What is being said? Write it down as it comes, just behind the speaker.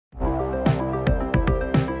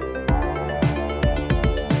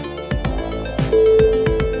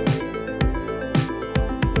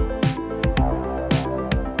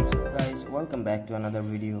welcome back to another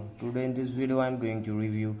video. Today in this video I am going to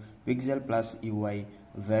review Pixel Plus UI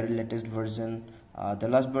very latest version. The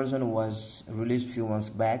last version was released few months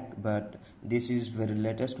back, but this is very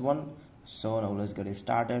latest one. So now let's get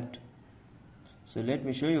started. So let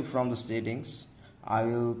me show you from the settings. I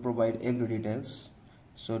will provide every details,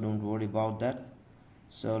 so don't worry about that.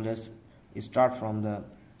 So let's start from the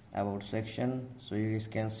about section. So you guys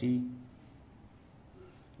can see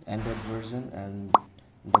Android version and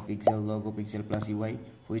the Pixel logo, Pixel Plus UI,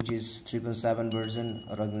 which is 3.7 version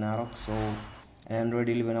Ragnarok. So Android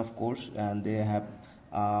 11 of course, and they have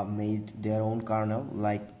made their own kernel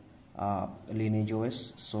like Lineage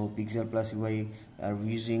OS. So Pixel Plus UI are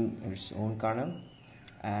using its own kernel.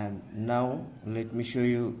 And now let me show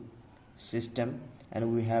you system,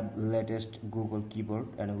 and we have latest Google keyboard,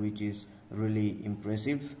 and which is really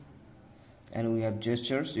impressive. And we have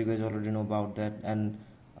gestures, you guys already know about that, and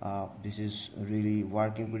this is really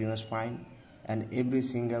working pretty much fine, and every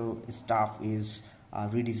single stuff is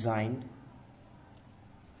redesigned.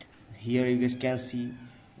 Here you guys can see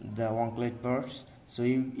the onclite parts. So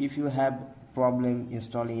if you have problem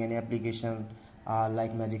installing any application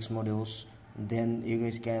like Magix modules, then you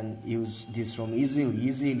guys can use this ROM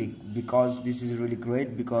easily, because this is really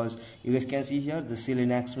great. Because you guys can see here the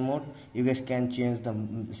Linux mode, you guys can change the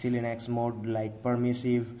Linux mode like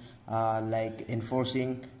permissive, like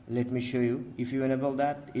enforcing. Let me show you. If you enable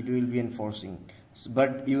that, it will be enforcing,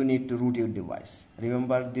 but you need to root your device.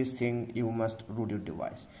 Remember this thing, you must root your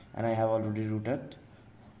device, and I have already rooted.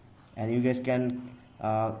 And you guys can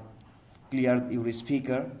clear your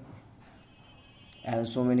speaker, and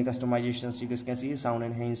so many customizations. You guys can see sound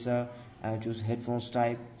enhancer, and choose headphones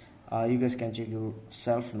type. You guys can check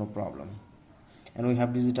yourself, no problem. And we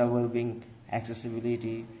have digital well-being,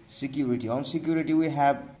 accessibility, security. On security we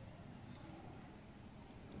have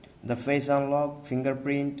the face unlock,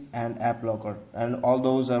 fingerprint, and app locker, and all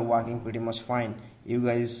those are working pretty much fine. You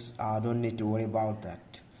guys don't need to worry about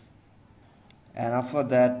that. And after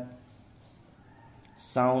that,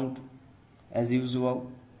 sound as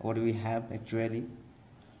usual. What do we have? Actually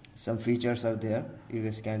some features are there, you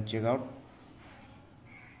guys can check out.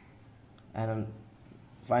 And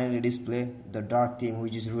finally display the dark theme,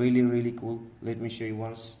 which is really cool. Let me show you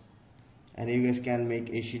once. And you guys can make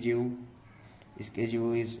a schedule.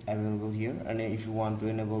 Schedule is available here, and if you want to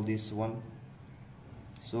enable this one,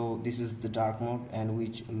 so this is the dark mode, and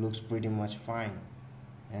which looks pretty much fine,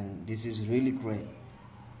 and this is really great.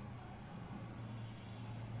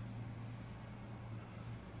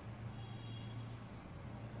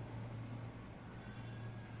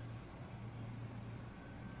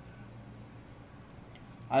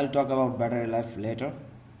 I'll talk about battery life later,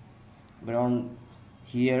 but on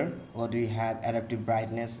here what we have, adaptive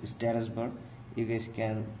brightness, status bar, you guys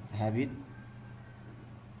can have it.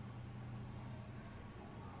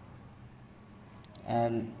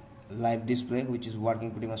 And live display, which is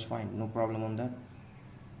working pretty much fine, no problem on that.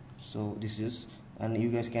 So this is, and you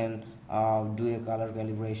guys can do a color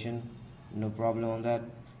calibration, no problem on that.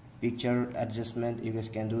 Picture adjustment, you guys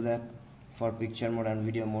can do that. For picture mode and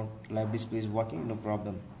video mode, live display is working, no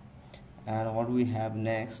problem. And what we have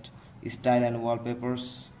next is style and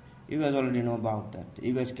wallpapers. You guys already know about that.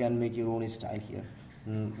 You guys can make your own style here,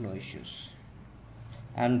 no issues.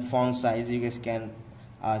 And font size, you guys can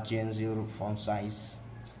change your font size,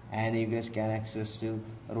 and you guys can access to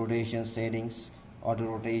rotation settings, auto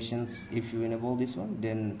rotations. If you enable this one,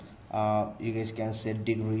 then you guys can set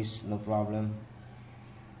degrees, no problem.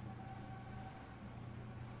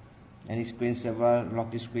 And screensaver,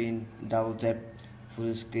 lock screen, double tap,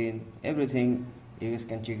 full screen, everything you guys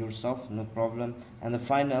can check yourself, no problem. And the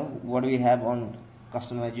final, what we have on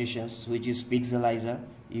customizations, which is Pixelizer.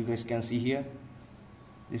 You guys can see here,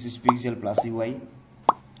 this is Pixel Plus UI,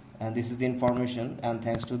 and this is the information. And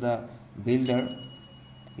thanks to the builder,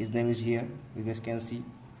 his name is here, you guys can see.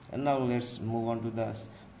 And now let's move on to the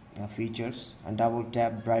features. And double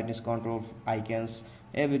tap, brightness control, icons,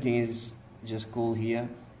 everything is just cool here.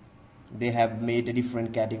 They have made a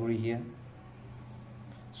different category here,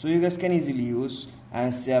 so you guys can easily use.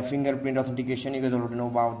 And fingerprint authentication, you guys already know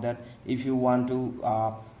about that. If you want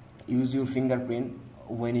to use your fingerprint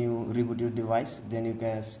when you reboot your device, then you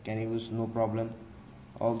guys can use, no problem.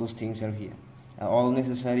 All those things are here, all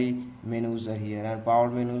necessary menus are here, and power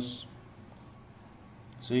menus.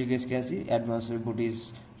 So you guys can see advanced reboot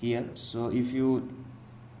is here. So if you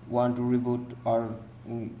want to reboot, or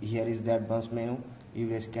here is the advanced menu, you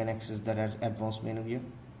guys can access that advanced menu here,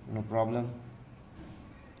 no problem.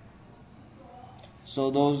 So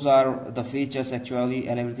those are the features actually,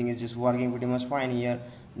 and everything is just working pretty much fine here,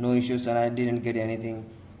 no issues, and I didn't get anything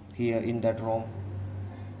here in that ROM.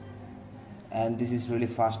 and this is really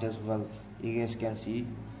fast as well. You guys can see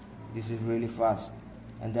this is really fast,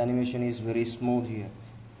 and the animation is very smooth here.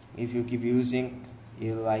 If you keep using,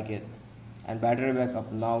 you'll like it. And battery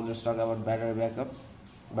backup, now let's talk about battery backup.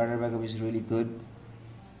 Battery backup is really good,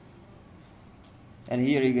 and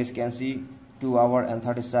here you guys can see 2 hours and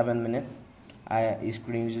 37 minutes.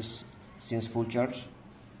 Screen uses since full charge,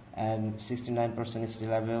 and 69% is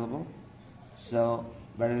still available. So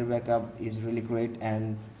battery backup is really great,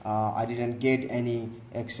 and I didn't get any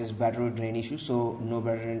excess battery drain issues, so no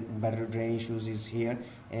battery drain issues is here.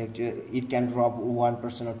 It can drop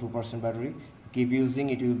 1% or 2% battery. Keep using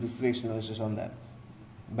it, will be fixed, no issues on that.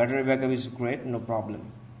 Battery backup is great, no problem.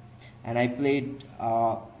 And I played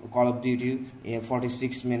Call of Duty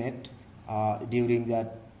 46 minutes during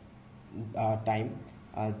that time.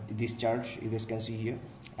 This charge you guys can see here,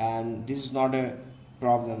 and this is not a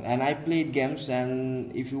problem. And I played games,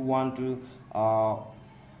 and if you want to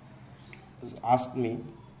ask me,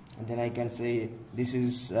 then I can say this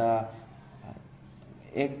is a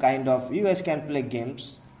kind of, you guys can play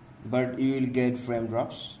games, but you will get frame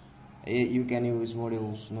drops. You can use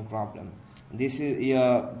modules, no problem. This is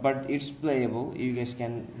but it's playable. You guys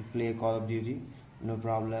can play Call of Duty, no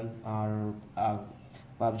problem, or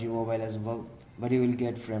PUBG Mobile as well, but you will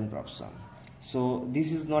get frame drops some. So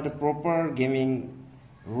this is not a proper gaming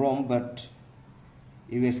ROM, but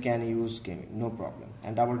you guys can use gaming, no problem.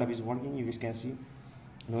 And double tap is working, you guys can see,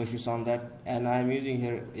 no issues on that. And I am using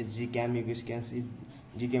here Gcam, you guys can see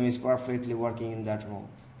Gcam is perfectly working in that ROM,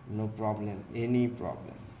 no problem, any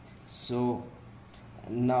problem. So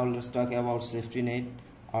now let's talk about safety net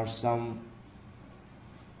or some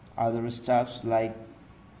other stuffs, like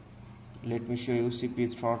let me show you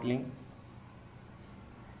CPU throttling.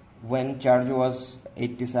 When charge was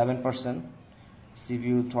 87%,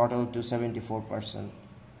 CPU throttled to 74%.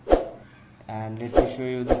 And let me show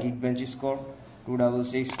you the Geekbench Score,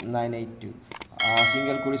 266982.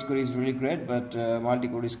 Single core score is really great, but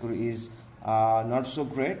multi-core score is not so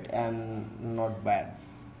great and not bad.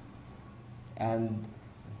 And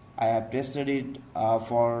I have tested it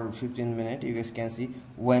for 15 minutes. You guys can see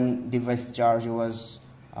when device charge was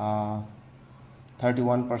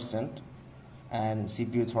 31% and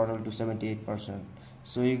CPU throttled to 78%.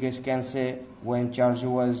 So you guys can say when charge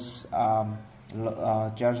was around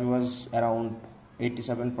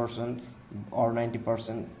 87% or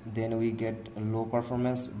 90%, then we get low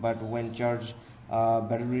performance. But when charge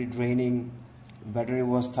battery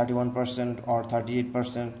was 31% or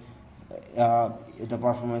 38%, the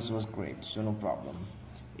performance was great, so no problem.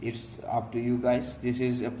 It's up to you guys. This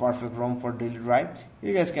is a perfect ROM for daily drive.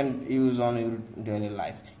 You guys can use on your daily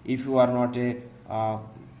life. If you are not a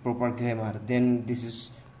proper gamer, then this is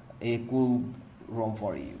a cool ROM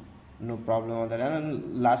for you, no problem on that.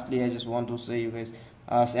 And lastly, I just want to say you guys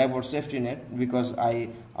say about safety net, because I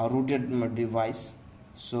rooted my device,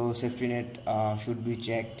 so safety net should be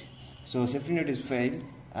checked. So safety net is failed,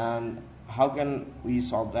 and how can we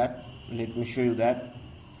solve that? Let me show you that.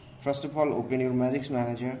 First of all, open your Magic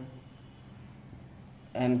Manager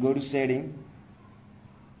and go to setting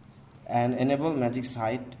and enable Magic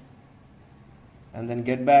Site, and then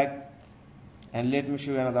get back, and let me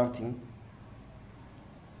show you another thing,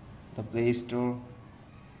 the Play Store.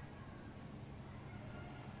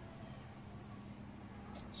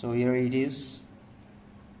 So here it is.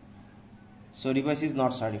 So device is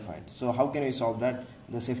not certified. So how can we solve that,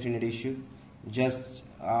 the safety net issue? Just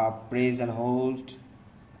press and hold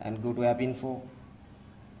and go to app info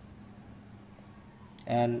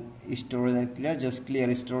and storage and clear. Just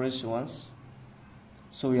clear storage once.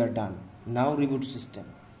 So we are done. Now reboot system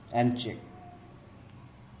and check.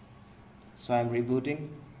 So I am rebooting.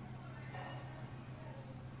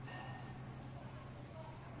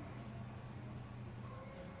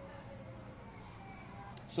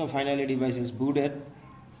 So finally device is booted.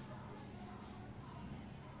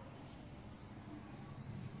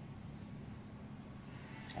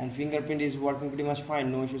 And fingerprint is working pretty much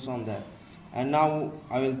fine, no issues on that. And now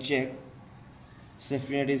I will check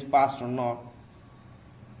safety net is passed or not.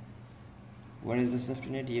 Where is the safety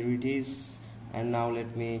net? Here it is. And now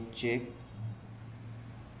let me check.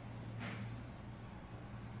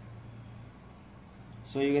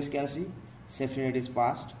 So you guys can see safety net is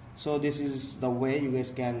passed. So this is the way you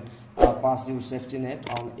guys can pass your safety net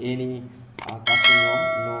on any custom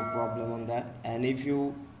ROM, no problem on that. And if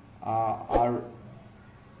you are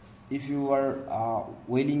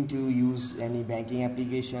willing to use any banking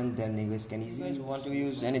application, then you guys can easily. If you want to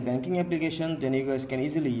use any banking application, then you guys can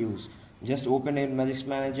easily use. Just open a Magic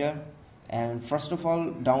Manager, and first of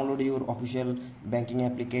all download your official banking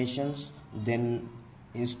applications, then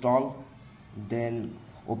install, then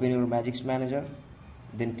open your Magisk Manager,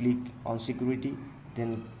 then click on security,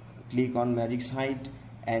 then click on Magisk Site,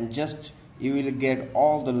 and just you will get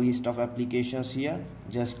all the list of applications here.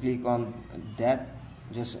 Just click on that,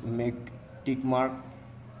 just make tick mark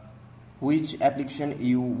which application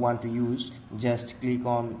you want to use. Just click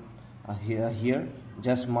on here,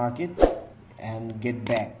 just mark it and get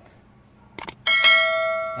back,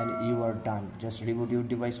 and you are done. Just reboot your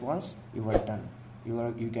device once, you are done.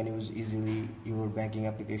 You can use easily your banking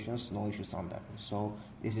applications, no issues on that. So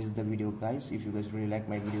this is the video, guys. If you guys really like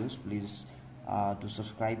my videos, please do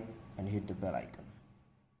subscribe and hit the bell icon.